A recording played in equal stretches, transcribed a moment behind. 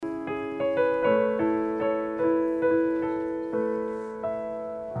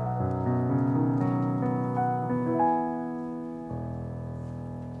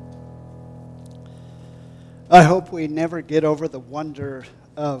I hope we never get over the wonder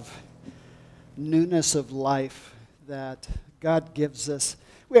of newness of life that God gives us.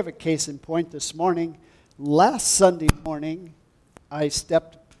 We have a case in point this morning. Last Sunday morning, I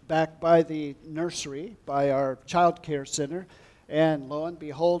stepped back by the nursery, by our child care center, and lo and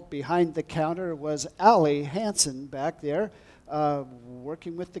behold, behind the counter was Allie Hansen back there,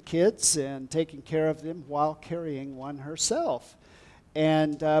 working with the kids and taking care of them while carrying one herself.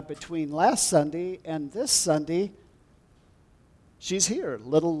 And between last Sunday and this Sunday, she's here.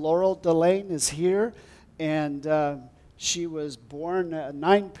 Little Laurel Delane is here, and she was born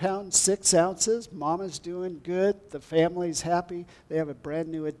 9 pounds, 6 ounces. Mama's doing good. The family's happy. They have a brand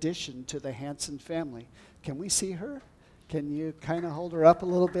new addition to the Hansen family. Can we see her? Can you kind of hold her up a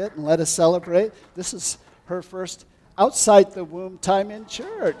little bit and let us celebrate? This is her first outside the womb time in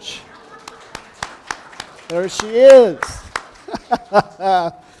church. There she is.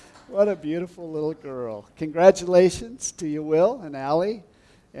 What a beautiful little girl. Congratulations to you, Will and Allie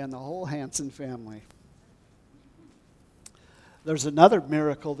and the whole Hansen family. There's another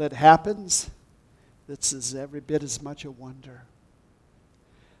miracle that happens that's every bit as much a wonder.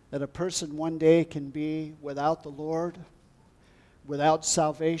 That a person one day can be without the Lord, without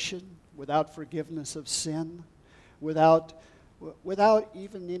salvation, without forgiveness of sin, without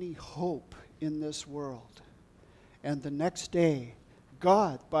even any hope in this world. And the next day,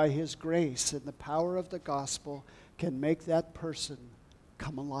 God, by His grace and the power of the gospel, can make that person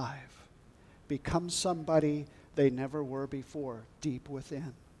come alive, become somebody they never were before, deep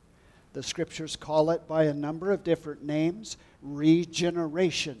within. The scriptures call it by a number of different names: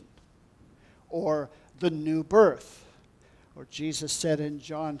 regeneration, or the new birth. Or Jesus said in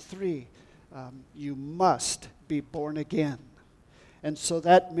John 3, you must be born again. And so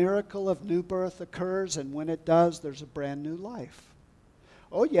that miracle of new birth occurs, and when it does, there's a brand new life.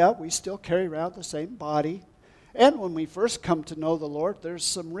 Oh yeah, we still carry around the same body. And when we first come to know the Lord, there's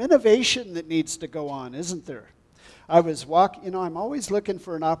some renovation that needs to go on, isn't there? I'm always looking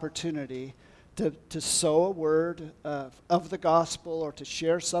for an opportunity to sow a word of the gospel or to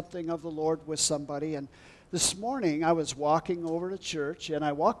share something of the Lord with somebody. And this morning I was walking over to church, and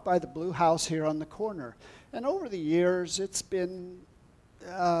I walked by the blue house here on the corner. And over the years, it's been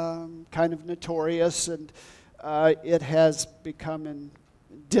kind of notorious, and it has become in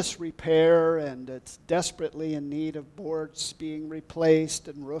disrepair, and it's desperately in need of boards being replaced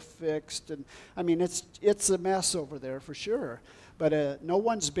and roof fixed. And I mean, it's a mess over there for sure. But no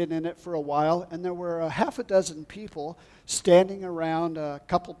one's been in it for a while, and there were half a dozen people standing around a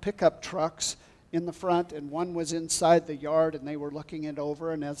couple pickup trucks in the front, and one was inside the yard, and they were looking it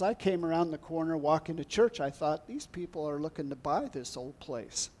over. And as I came around the corner walking to church, I thought, these people are looking to buy this old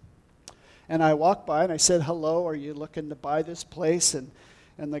place. And I walked by and I said, hello, are you looking to buy this place? And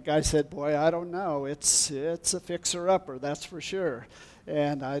the guy said, boy, I don't know. It's a fixer-upper, that's for sure.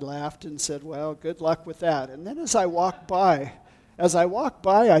 And I laughed and said, well, good luck with that. And then as I walked by, I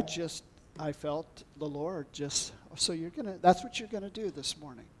felt the Lord so that's what you're going to do this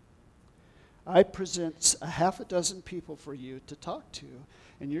morning. I present a half a dozen people for you to talk to,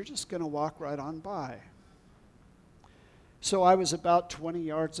 and you're just going to walk right on by. So I was about 20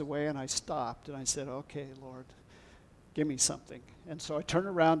 yards away, and I stopped, and I said, okay, Lord, give me something. And so I turned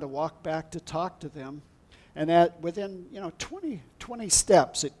around to walk back to talk to them, and within 20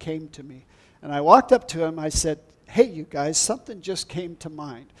 steps, it came to me. And I walked up to him, I said, hey, you guys, something just came to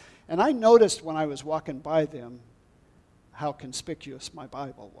mind. And I noticed when I was walking by them how conspicuous my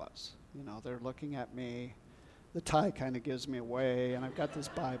Bible was. They're looking at me. The tie kind of gives me away, and I've got this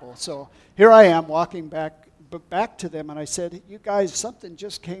Bible. So here I am walking back to them, and I said, you guys, something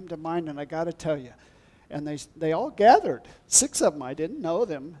just came to mind, and I got to tell you. And they all gathered, 6 of them. I didn't know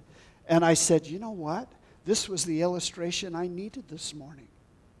them. And I said, you know what? This was the illustration I needed this morning.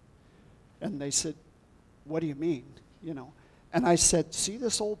 And they said, what do you mean? And I said, see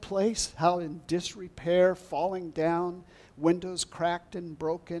this old place, how in disrepair, falling down, windows cracked and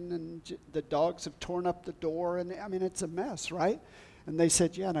broken, and the dogs have torn up the door, and I mean, it's a mess, right? And they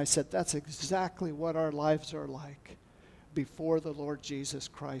said, yeah. And I said, that's exactly what our lives are like before the Lord Jesus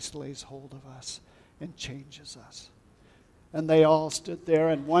Christ lays hold of us and changes us. And they all stood there,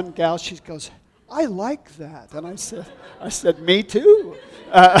 and one gal, she goes, I like that. And I said, me too.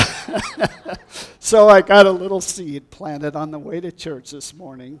 So I got a little seed planted on the way to church this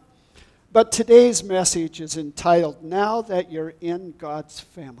morning. But today's message is entitled, Now That You're in God's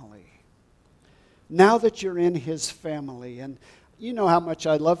Family. Now that you're in His family. And you know how much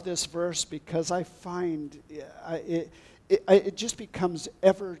I love this verse, because I find it just becomes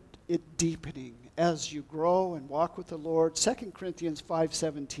ever deepening as you grow and walk with the Lord. 2 Corinthians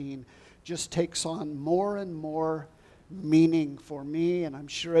 5:17 just takes on more and more meaning for me, and I'm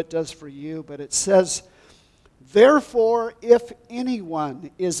sure it does for you. But it says, therefore, if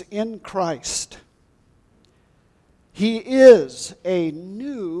anyone is in Christ, he is a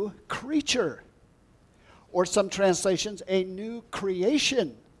new creature. Or some translations, a new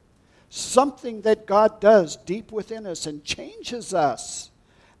creation. Something that God does deep within us and changes us.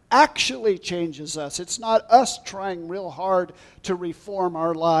 Actually changes us. It's not us trying real hard to reform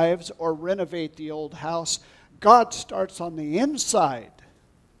our lives or renovate the old house. God starts on the inside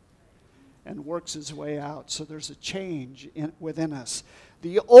and works his way out. So there's a change within us.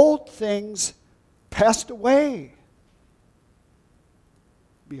 The old things passed away.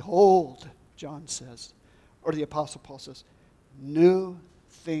 Behold, John says, or the Apostle Paul says, new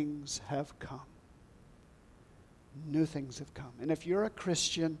things have come. New things have come. And if you're a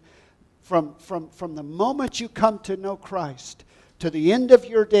Christian, from the moment you come to know Christ to the end of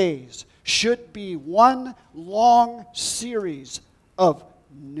your days, should be one long series of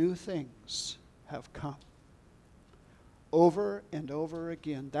new things have come. Over and over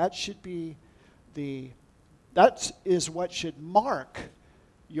again. That is what should mark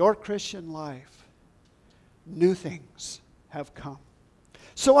your Christian life. New things have come.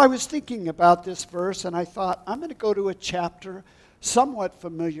 So I was thinking about this verse, and I thought, I'm going to go to a chapter somewhat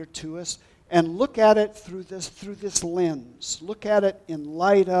familiar to us and look at it through this lens. Look at it in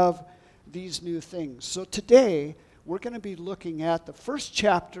light of these new things. So today, we're going to be looking at the first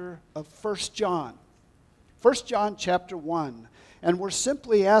chapter of 1 John. 1 John chapter 1. And we're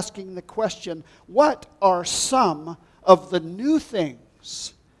simply asking the question, what are some of the new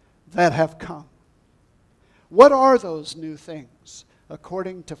things that have come? What are those new things?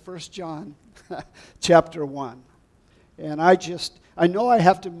 According to 1 John chapter 1. And I know I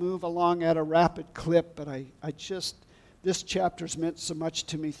have to move along at a rapid clip, but this chapter's meant so much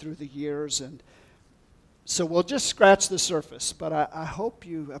to me through the years, and so we'll just scratch the surface. But I hope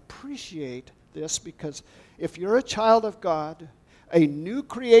you appreciate this, because if you're a child of God, a new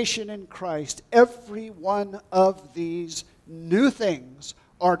creation in Christ, every one of these new things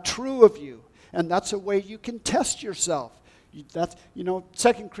are true of you. And that's a way you can test yourself.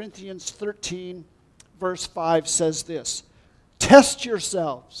 2 Corinthians 13, verse 5 says this, test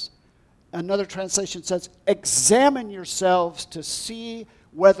yourselves. Another translation says, examine yourselves to see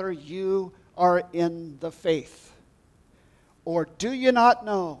whether you are in the faith. Or do you not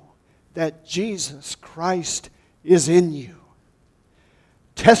know that Jesus Christ is in you?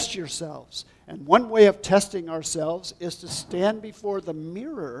 Test yourselves. And one way of testing ourselves is to stand before the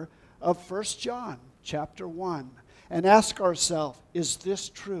mirror of 1 John chapter 1 and ask ourselves, is this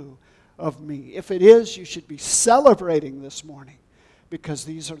true of me? If it is, you should be celebrating this morning, because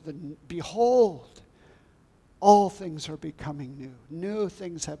these are behold, all things are becoming new. New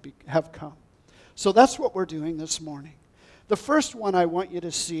things have come. So that's what we're doing this morning. The first one I want you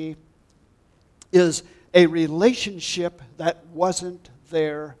to see is a relationship that wasn't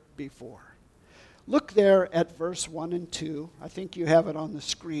there before. Look there at verse 1 and 2. I think you have it on the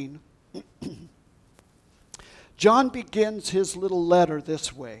screen. John begins his little letter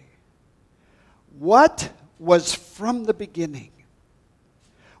this way. What was from the beginning,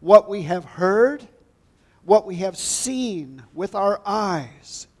 what we have heard, what we have seen with our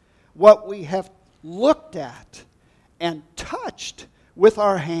eyes, what we have looked at and touched with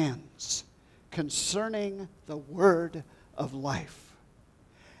our hands concerning the word of life.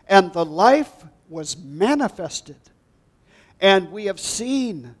 And the life was manifested, and we have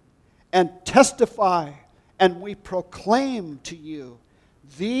seen and testify, and we proclaim to you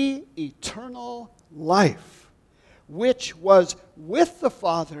the eternal life, which was with the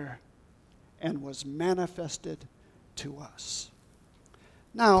Father and was manifested to us.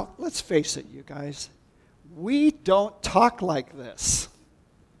 Now, let's face it, you guys. We don't talk like this.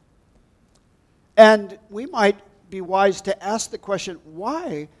 And we might be wise to ask the question,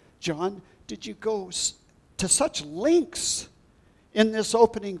 why, John, did you go to such lengths in this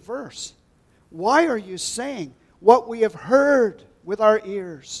opening verse? Why are you saying what we have heard with our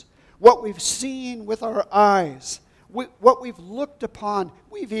ears, what we've seen with our eyes, what we've looked upon,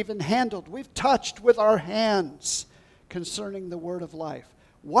 we've even handled, we've touched with our hands concerning the word of life?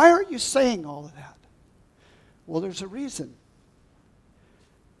 Why are you saying all of that? Well, there's a reason.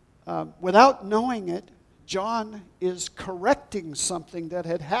 Without knowing it, John is correcting something that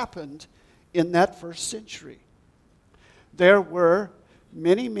had happened in that first century. There were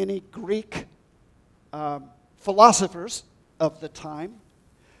many, many Greek philosophers of the time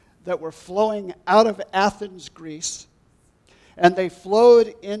that were flowing out of Athens, Greece, and they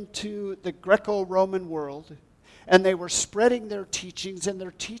flowed into the Greco-Roman world, and they were spreading their teachings, and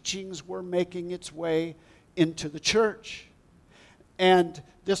their teachings were making its way into the church. And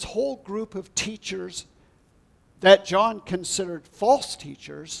this whole group of teachers that John considered false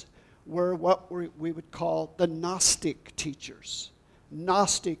teachers were what we would call the Gnostic teachers.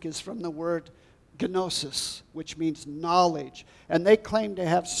 Gnostic is from the word gnosis, which means knowledge. And they claimed to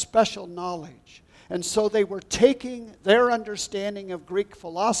have special knowledge. And so they were taking their understanding of Greek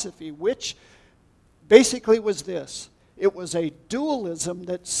philosophy, which basically was this. It was a dualism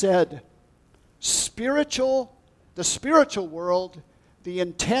that said the spiritual world, the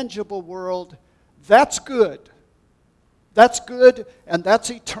intangible world, that's good. That's good, and that's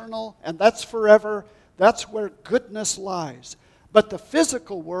eternal, and that's forever. That's where goodness lies. But the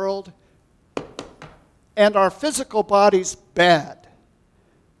physical world and our physical body's bad.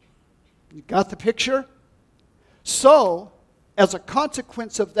 You got the picture? So, as a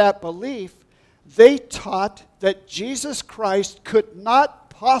consequence of that belief, they taught that Jesus Christ could not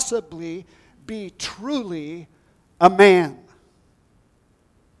possibly be truly a man.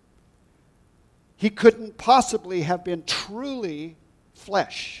 He couldn't possibly have been truly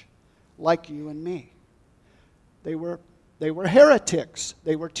flesh like you and me. They were heretics.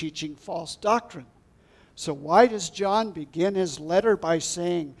 They were teaching false doctrine. So why does John begin his letter by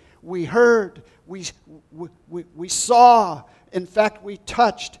saying, we heard, we saw, in fact, we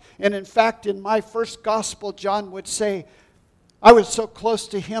touched. And in fact, in my first gospel, John would say, I was so close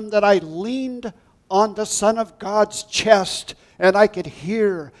to him that I leaned on the Son of God's chest and I could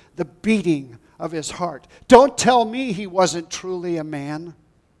hear the beating of his heart. Don't tell me he wasn't truly a man.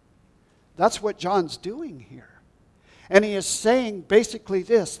 That's what John's doing here. And he is saying basically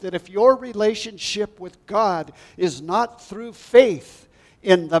this, that if your relationship with God is not through faith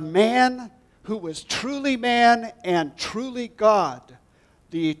in the man who was truly man and truly God,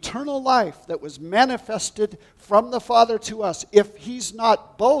 the eternal life that was manifested from the Father to us, if he's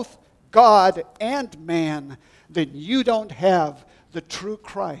not both God and man, then you don't have the true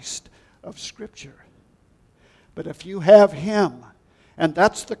Christ of Scripture. But if you have him, and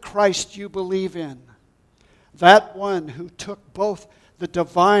that's the Christ you believe in, that one who took both the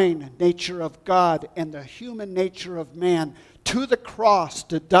divine nature of God and the human nature of man to the cross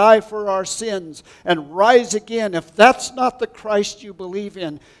to die for our sins and rise again, if that's not the Christ you believe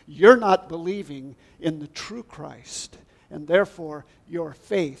in, you're not believing in the true Christ. And therefore, your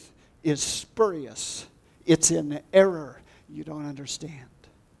faith is spurious. It's in error. You don't understand.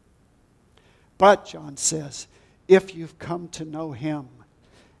 But, John says, if you've come to know him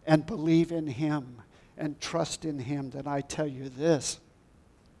and believe in him and trust in him, then I tell you this,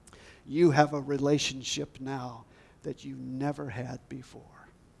 you have a relationship now that you never had before.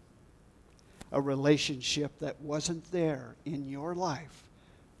 A relationship that wasn't there in your life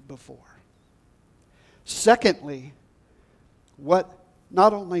before. Secondly,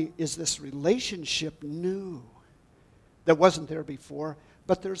 not only is this relationship new that wasn't there before,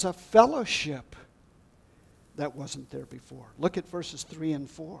 but there's a fellowship that wasn't there before. Look at verses 3 and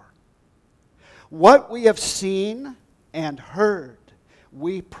 4. What we have seen and heard,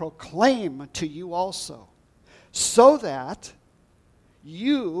 we proclaim to you also, so that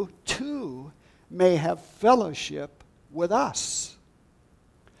you too may have fellowship with us.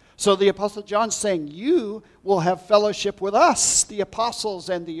 So the Apostle John's saying, you will have fellowship with us, the apostles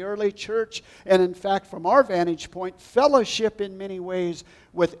and the early church, and in fact, from our vantage point, fellowship in many ways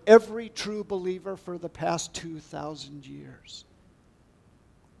with every true believer for the past 2,000 years.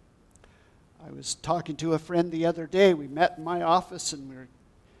 I was talking to a friend the other day. We met in my office and we were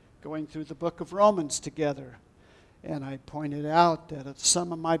going through the book of Romans together. And I pointed out that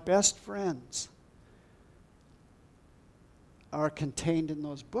some of my best friends are contained in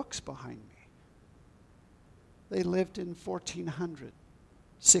those books behind me. They lived in 1400,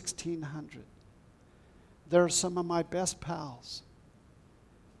 1600. They're some of my best pals.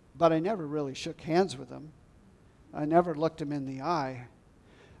 But I never really shook hands with them. I never looked them in the eye.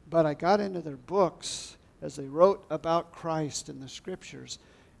 But I got into their books as they wrote about Christ in the Scriptures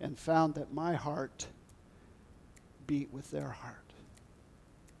and found that my heart beat with their heart.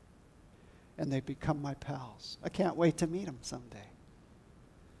 And they become my pals. I can't wait to meet them someday.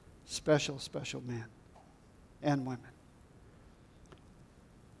 Special, special men and women.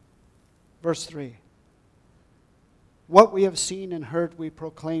 Verse 3. What we have seen and heard we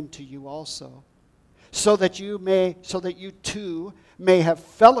proclaim to you also, so that you too may have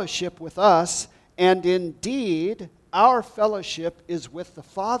fellowship with us, and indeed our fellowship is with the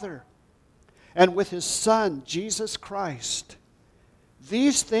Father and with his Son, Jesus Christ.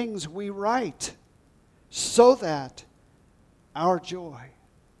 These things we write so that our joy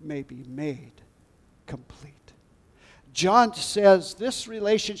may be made complete. John says this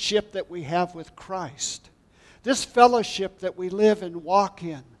relationship that we have with Christ, this fellowship that we live and walk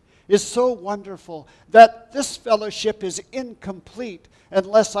in, is so wonderful that this fellowship is incomplete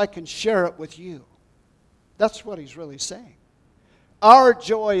unless I can share it with you. That's what he's really saying. Our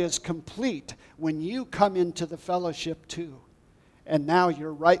joy is complete when you come into the fellowship too. And now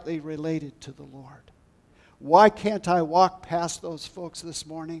you're rightly related to the Lord. Why can't I walk past those folks this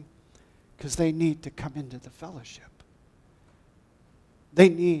morning? Because they need to come into the fellowship. They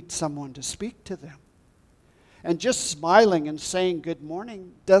need someone to speak to them. And just smiling and saying good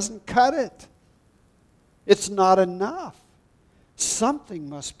morning doesn't cut it. It's not enough. Something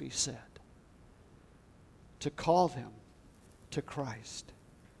must be said to call them to Christ.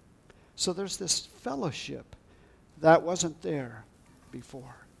 So there's this fellowship that wasn't there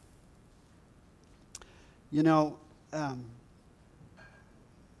before. You know,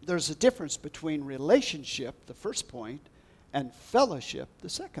 there's a difference between relationship, the first point, and fellowship, the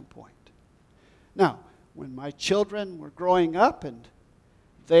second point. Now, when my children were growing up and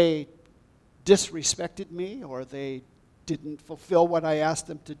they disrespected me or they didn't fulfill what I asked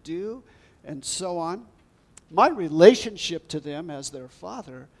them to do and so on, my relationship to them as their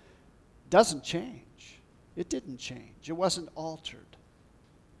father doesn't change. It didn't change. It wasn't altered.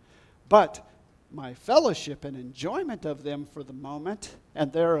 But my fellowship and enjoyment of them for the moment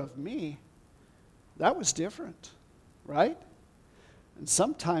and their of me, that was different, right? And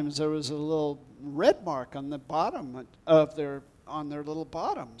sometimes there was a little red mark on the bottom of their little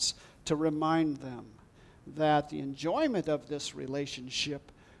bottoms to remind them that the enjoyment of this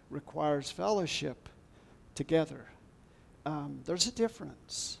relationship requires fellowship together. There's a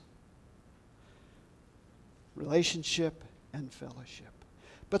difference. Relationship and fellowship.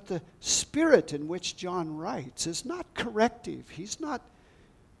 But the spirit in which John writes is not corrective. He's not,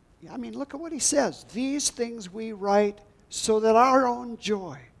 look at what he says. These things we write so that our own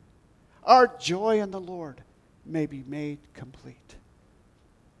joy, our joy in the Lord, may be made complete.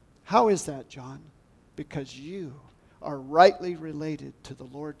 How is that, John? Because you are rightly related to the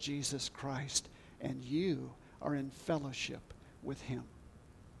Lord Jesus Christ, and you are in fellowship with him.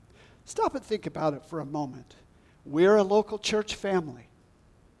 Stop and think about it for a moment. We're a local church family.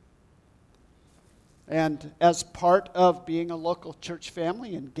 And as part of being a local church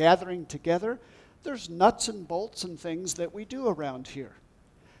family and gathering together, there's nuts and bolts and things that we do around here.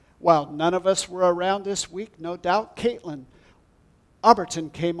 While none of us were around this week, no doubt, Caitlin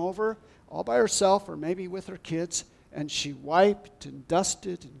Alberton came over all by herself or maybe with her kids, and she wiped and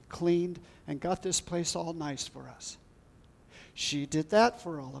dusted and cleaned and got this place all nice for us. She did that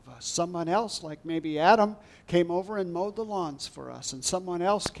for all of us. Someone else, like maybe Adam, came over and mowed the lawns for us. And someone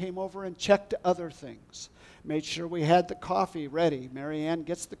else came over and checked other things. Made sure we had the coffee ready. Mary Ann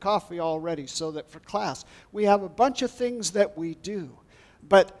gets the coffee all ready so that for class. We have a bunch of things that we do.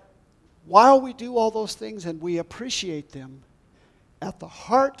 But while we do all those things and we appreciate them, at the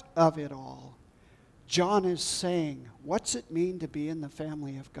heart of it all, John is saying, what's it mean to be in the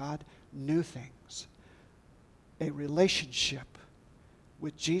family of God? New things. A relationship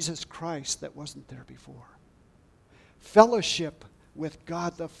with Jesus Christ that wasn't there before. Fellowship with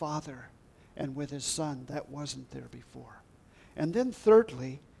God the Father and with his Son that wasn't there before. And then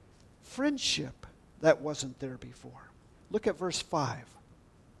thirdly, friendship that wasn't there before. Look at verse 5.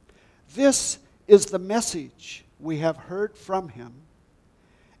 This is the message we have heard from him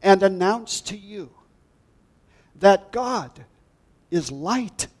and announced to you, that God is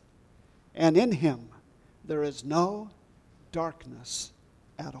light, and in him there is no darkness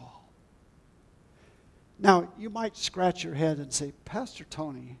at all. Now, you might scratch your head and say, Pastor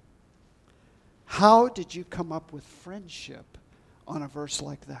Tony, how did you come up with friendship on a verse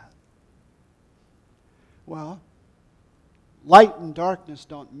like that? Well, light and darkness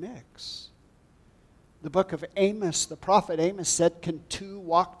don't mix. The book of Amos, the prophet Amos said, can two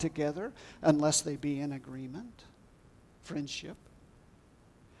walk together unless they be in agreement? Friendship.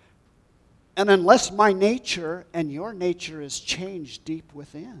 And unless my nature and your nature is changed deep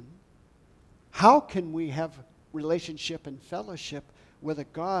within, how can we have relationship and fellowship with a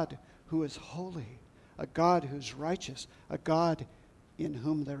God who is holy, a God who's righteous, a God in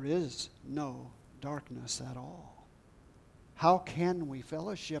whom there is no darkness at all? How can we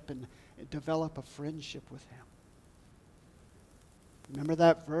fellowship and develop a friendship with him? Remember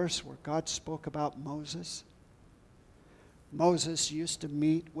that verse where God spoke about Moses? Moses used to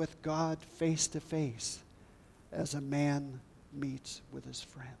meet with God face to face as a man meets with his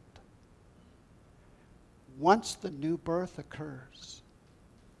friend. Once the new birth occurs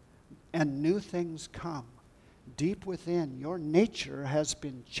and new things come, deep within, your nature has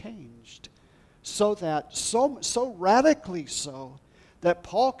been changed so radically so, that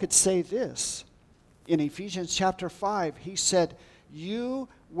Paul could say this in Ephesians chapter 5. He said, "You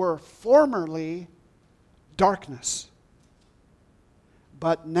were formerly darkness,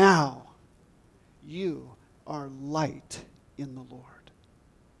 but now you are light in the Lord.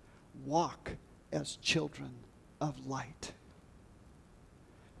 Walk as children of light."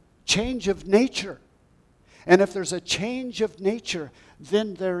 Change of nature. And if there's a change of nature,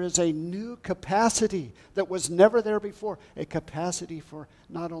 then there is a new capacity that was never there before. A capacity for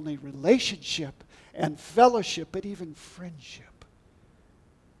not only relationship and fellowship, but even friendship.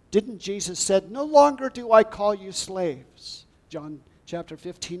 Didn't Jesus said, "No longer do I call you slaves." John chapter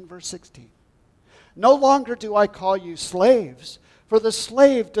 15, verse 16. "No longer do I call you slaves, for the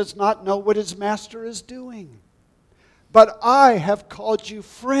slave does not know what his master is doing. But I have called you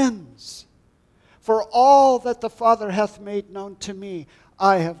friends. For all that the Father hath made known to me,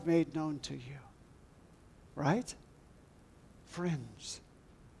 I have made known to you." Right? Friends.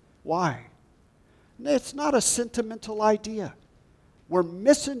 Why? It's not a sentimental idea. We're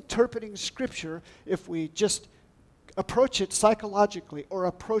misinterpreting Scripture if we just approach it psychologically or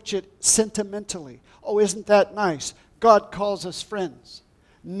approach it sentimentally. Oh, isn't that nice? God calls us friends.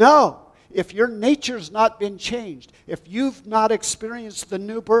 No. If your nature's not been changed, if you've not experienced the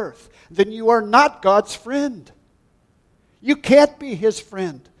new birth, then you are not God's friend. You can't be His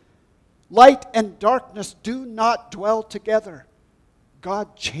friend. Light and darkness do not dwell together.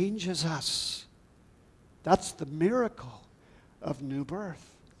 God changes us. That's the miracle of new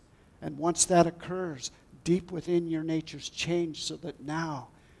birth. And once that occurs, deep within your nature's changed so that now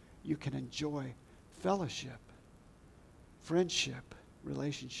you can enjoy fellowship, friendship,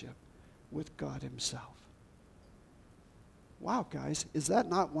 relationship with God Himself. Wow, guys, is that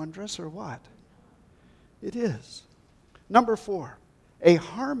not wondrous or what? It is. Number 4, a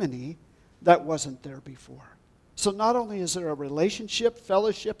harmony that wasn't there before. So not only is there a relationship,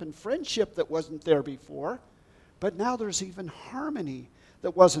 fellowship, and friendship that wasn't there before, but now there's even harmony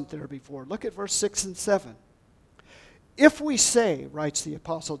that wasn't there before. Look at verse 6 and 7. "If we say," writes the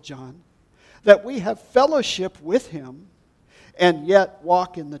Apostle John, "that we have fellowship with Him and yet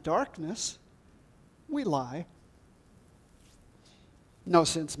walk in the darkness, we lie." No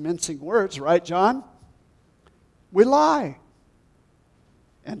sense mincing words, right, John? We lie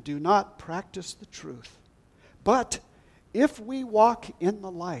and do not practice the truth. But if we walk in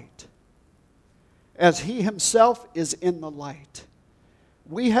the light, as He Himself is in the light,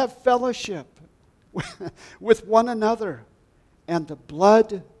 we have fellowship with one another, and the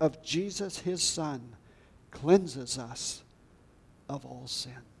blood of Jesus, His Son, cleanses us of all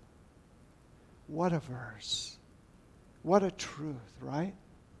sin. What a verse. What a truth, right?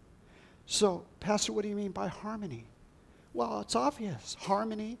 So, Pastor, what do you mean by harmony? Well, it's obvious.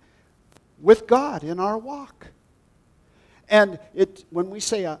 Harmony with God in our walk. And when we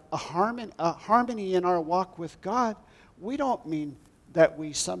say a harmony in our walk with God, we don't mean that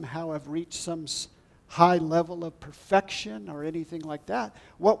we somehow have reached some high level of perfection or anything like that.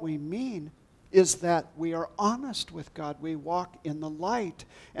 What we mean is that we are honest with God. We walk in the light.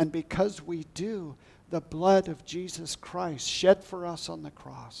 And because we do, the blood of Jesus Christ shed for us on the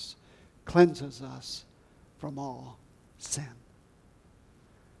cross cleanses us from all sin.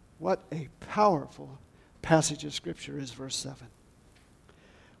 What a powerful passage of Scripture is verse 7.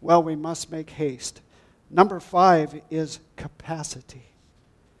 Well, we must make haste. Number 5 is capacity.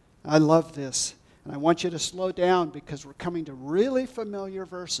 I love this. And I want you to slow down because we're coming to really familiar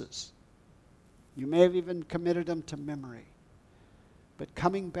verses. You may have even committed them to memory. But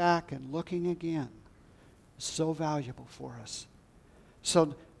coming back and looking again is so valuable for us.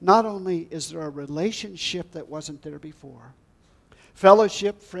 So not only is there a relationship that wasn't there before,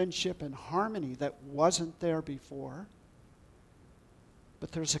 fellowship, friendship, and harmony that wasn't there before,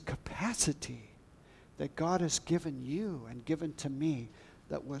 but there's a capacity that God has given you and given to me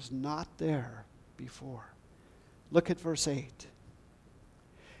that was not there before. Look at verse 8.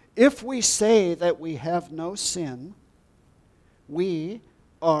 If we say that we have no sin, we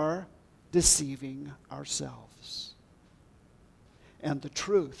are deceiving ourselves, and the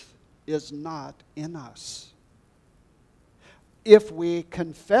truth is not in us. If we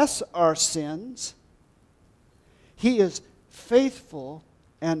confess our sins, He is faithful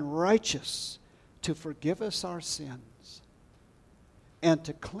and righteous to forgive us our sins and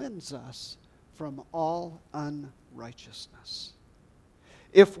to cleanse us from all unrighteousness.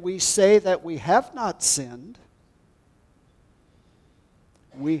 If we say that we have not sinned,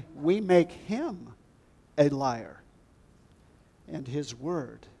 we make Him a liar, and His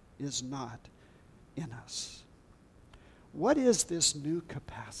word is not in us. What is this new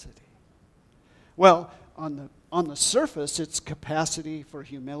capacity? Well, on the surface, it's capacity for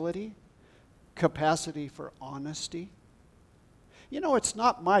humility, capacity for honesty. You know, it's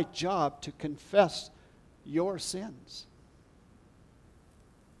not my job to confess your sins.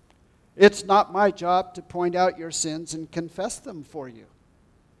 It's not my job to point out your sins and confess them for you.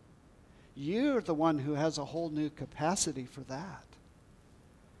 You're the one who has a whole new capacity for that,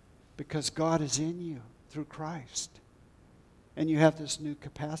 because God is in you through Christ. And you have this new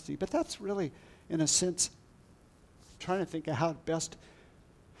capacity. But that's really, in a sense, I'm trying to think of how best.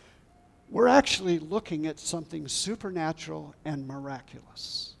 We're actually looking at something supernatural and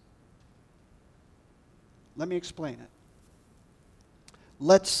miraculous. Let me explain it.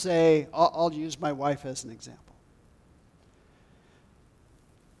 Let's say, I'll use my wife as an example.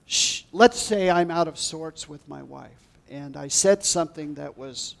 Let's say I'm out of sorts with my wife, and I said something that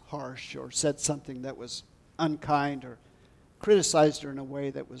was harsh, or said something that was unkind, or criticized her in a way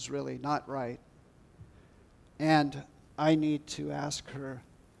that was really not right. And I need to ask her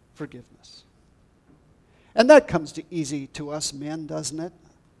forgiveness. And that comes easy to us men, doesn't it?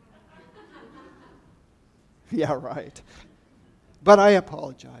 Yeah, right. But I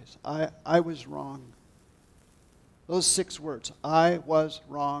apologize. I was wrong. Those 6 words, I was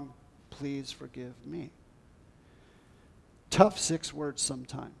wrong, please forgive me. Tough 6 words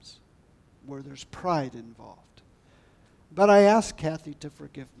sometimes, where there's pride involved. But I asked Kathy to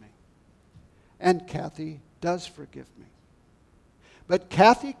forgive me. And Kathy does forgive me. But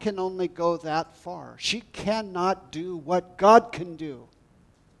Kathy can only go that far. She cannot do what God can do.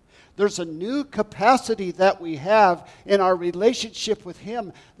 There's a new capacity that we have in our relationship with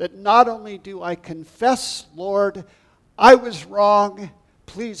Him, that not only do I confess, Lord, I was wrong,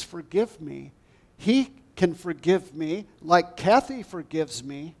 please forgive me. He can forgive me like Kathy forgives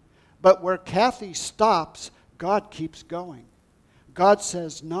me, but where Kathy stops, God keeps going. God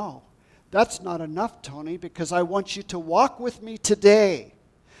says, no, that's not enough, Tony, because I want you to walk with me today.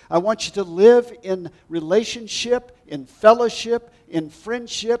 I want you to live in relationship, in fellowship, in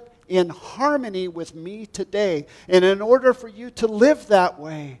friendship, in harmony with me today. And in order for you to live that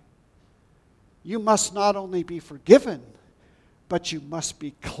way, you must not only be forgiven, but you must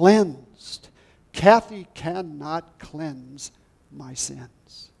be cleansed. Kathy cannot cleanse my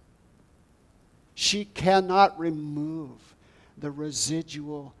sins. She cannot remove the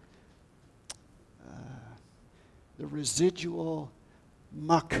residual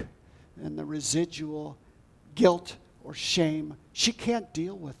muck and the residual guilt or shame. She can't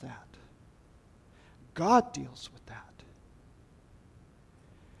deal with that. God deals with that.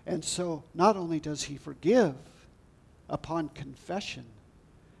 And so not only does He forgive upon confession,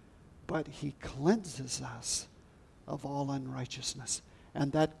 but He cleanses us of all unrighteousness.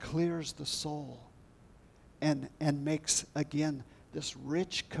 And that clears the soul and makes, again, this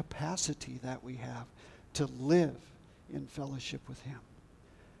rich capacity that we have to live in fellowship with Him.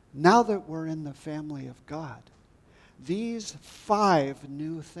 Now that we're in the family of God, these 5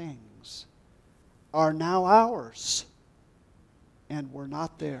 new things are now ours, and were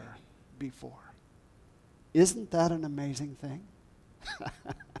not there before. Isn't that an amazing thing?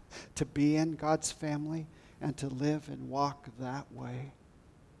 To be in God's family and to live and walk that way.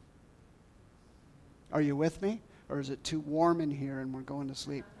 Are you with me? Or is it too warm in here and we're going to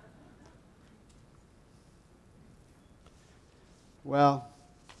sleep? Well,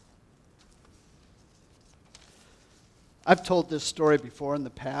 I've told this story before in the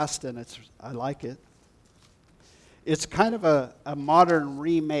past, and I like it. It's kind of a modern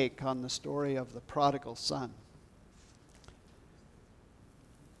remake on the story of the prodigal son.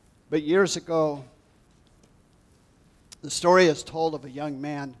 But years ago, the story is told of a young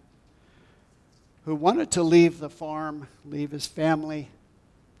man who wanted to leave the farm, leave his family.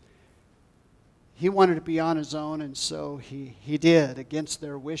 He wanted to be on his own, and so he did, against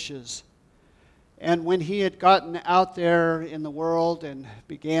their wishes. And when he had gotten out there in the world and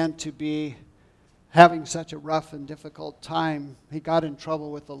began to be having such a rough and difficult time, he got in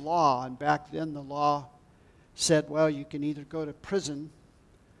trouble with the law. And back then the law said, well, you can either go to prison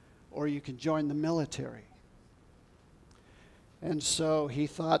or you can join the military. And so he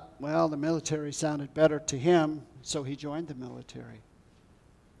thought, well, the military sounded better to him, so he joined the military.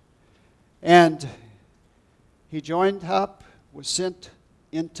 And he joined up, was sent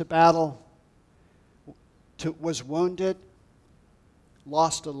into battle, was wounded,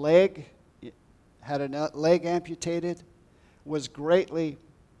 lost a leg, had a leg amputated,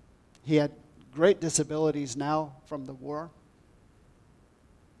 he had great disabilities now from the war.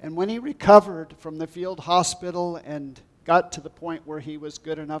 And when he recovered from the field hospital and got to the point where he was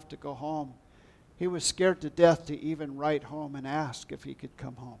good enough to go home, he was scared to death to even write home and ask if he could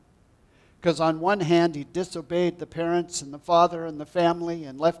come home. Because on one hand, he disobeyed the parents and the father and the family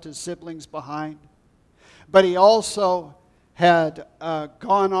and left his siblings behind. But he also had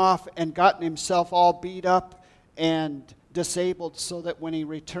gone off and gotten himself all beat up and disabled so that when he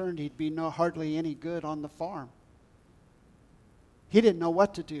returned, he'd be hardly any good on the farm. He didn't know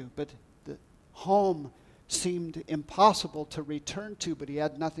what to do, but the home seemed impossible to return to, but he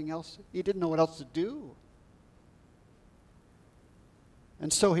had nothing else. He didn't know what else to do.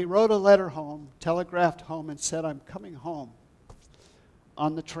 And so he wrote a letter home, telegraphed home, and said, I'm coming home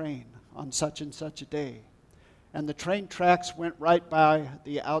on the train on such and such a day. And the train tracks went right by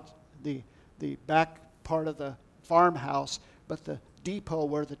the back part of the farmhouse, but the depot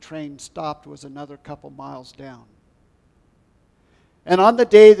where the train stopped was another couple miles down. And on the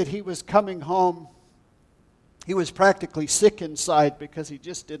day that he was coming home, he was practically sick inside because he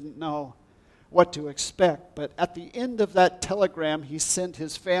just didn't know what to expect. But at the end of that telegram he sent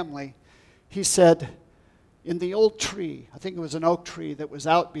his family, he said, in the old tree, I think it was an oak tree that was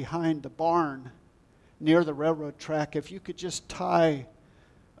out behind the barn near the railroad track, if you could just tie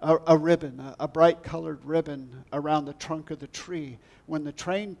a ribbon, a bright colored ribbon around the trunk of the tree. When the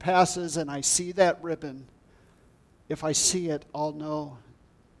train passes and I see that ribbon, if I see it, I'll know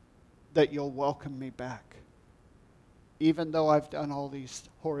that you'll welcome me back, even though I've done all these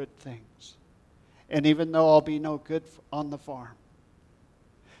horrid things, and even though I'll be no good on the farm.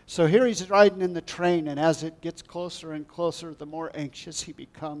 So here he's riding in the train, and as it gets closer and closer, the more anxious he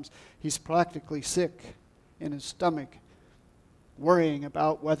becomes. He's practically sick in his stomach, worrying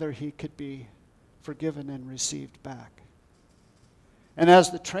about whether he could be forgiven and received back. And as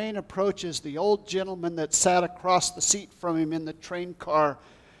the train approaches, the old gentleman that sat across the seat from him in the train car,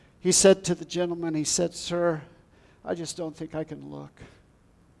 he said to the gentleman, he said, Sir, I just don't think I can look.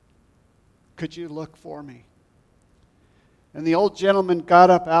 Could you look for me? And the old gentleman got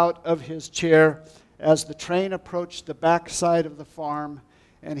up out of his chair as the train approached the backside of the farm,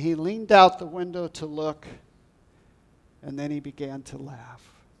 and he leaned out the window to look, and then he began to laugh.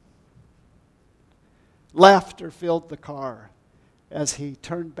 Laughter filled the car as he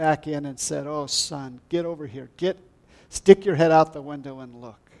turned back in and said, Oh, son, get over here. Stick your head out the window and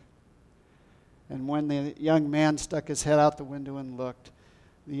look. And when the young man stuck his head out the window and looked,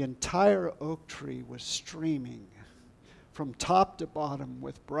 the entire oak tree was streaming from top to bottom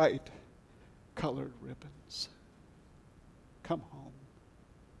with bright colored ribbons. Come home.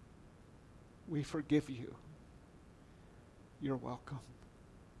 We forgive you. You're welcome.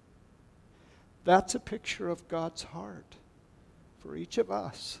 That's a picture of God's heart for each of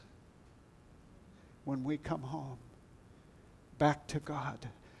us when we come home, back to God,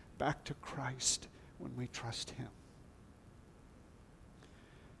 back to Christ, when we trust Him.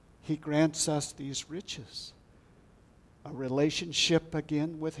 He grants us these riches, a relationship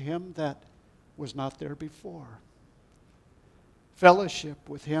again with Him that was not there before, fellowship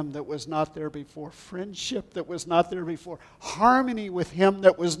with Him that was not there before, friendship that was not there before, harmony with Him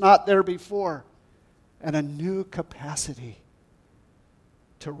that was not there before, and a new capacity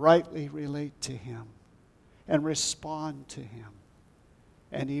to rightly relate to Him and respond to Him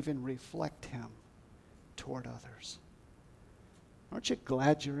and even reflect Him toward others. Aren't you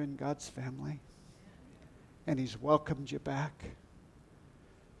glad you're in God's family and He's welcomed you back?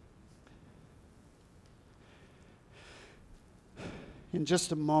 In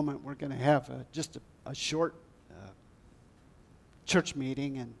just a moment, we're going to have just a short church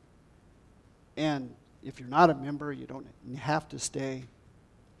meeting, and if you're not a member, you don't have to stay.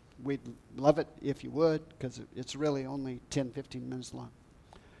 We'd love it if you would, because it's really only 10, 15 minutes long.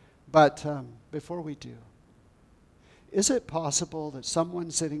 But before we do, is it possible that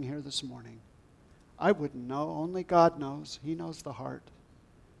someone sitting here this morning, I wouldn't know, only God knows, He knows the heart,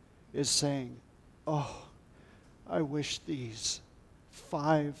 is saying, oh, I wish these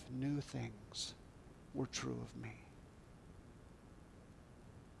 5 new things were true of me.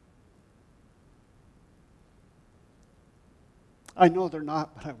 I know they're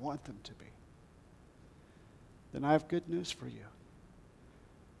not, but I want them to be. Then I have good news for you.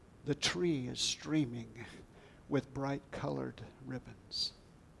 The tree is streaming with bright colored ribbons.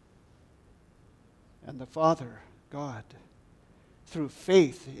 And the Father, God, through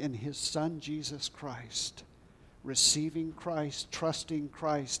faith in His Son Jesus Christ, receiving Christ, trusting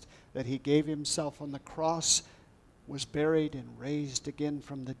Christ, that He gave Himself on the cross, was buried and raised again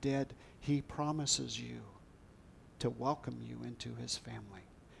from the dead, He promises you to welcome you into His family.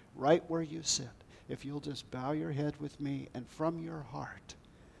 Right where you sit, if you'll just bow your head with me and from your heart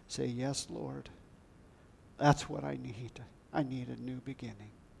say, yes, Lord, that's what I need. I need a new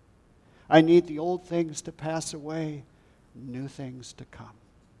beginning. I need the old things to pass away, new things to come.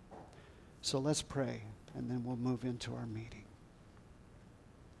 So let's pray, and then we'll move into our meeting.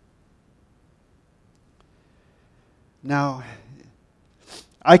 Now,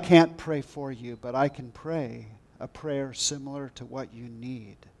 I can't pray for you, but I can pray a prayer similar to what you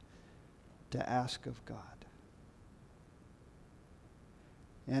need to ask of God.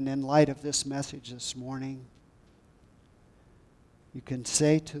 And in light of this message this morning, you can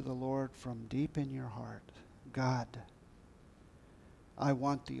say to the Lord from deep in your heart, God, I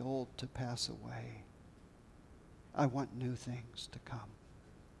want the old to pass away. I want new things to come.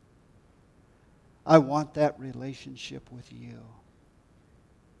 I want that relationship with you.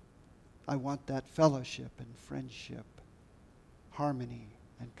 I want that fellowship and friendship, harmony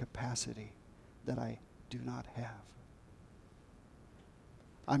and capacity that I do not have.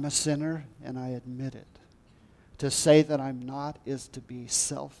 I'm a sinner, and I admit it. To say that I'm not is to be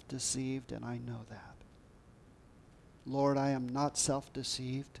self-deceived, and I know that. Lord, I am not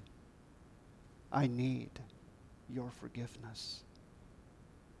self-deceived. I need your forgiveness.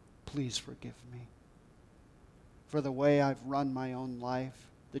 Please forgive me for the way I've run my own life,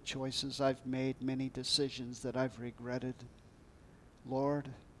 the choices I've made, many decisions that I've regretted. Lord,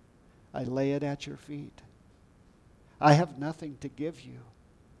 I lay it at your feet. I have nothing to give you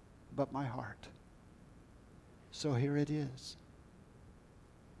but my heart. So here it is.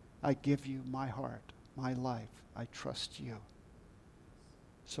 I give you my heart, my life. I trust you.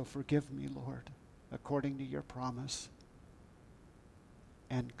 So forgive me, Lord, according to your promise,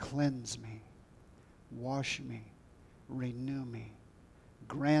 and cleanse me, wash me, renew me,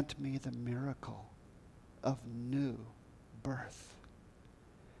 grant me the miracle of new birth,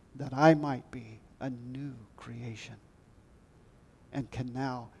 that I might be a new creation and can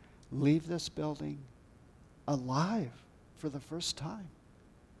now leave this building alive for the first time,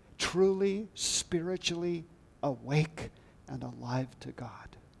 truly spiritually awake and alive to God.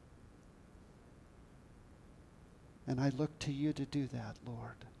 And I look to you to do that,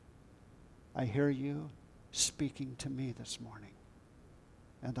 Lord. I hear you speaking to me this morning,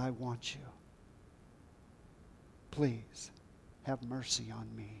 and I want you. Please have mercy on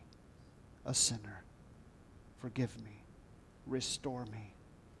me, a sinner. Forgive me. Restore me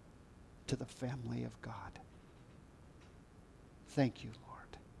to the family of God. Thank you,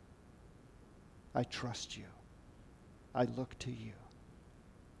 Lord. I trust you. I look to you.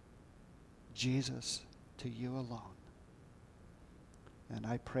 Jesus, to you alone. And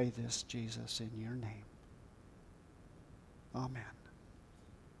I pray this, Jesus, in your name. Amen.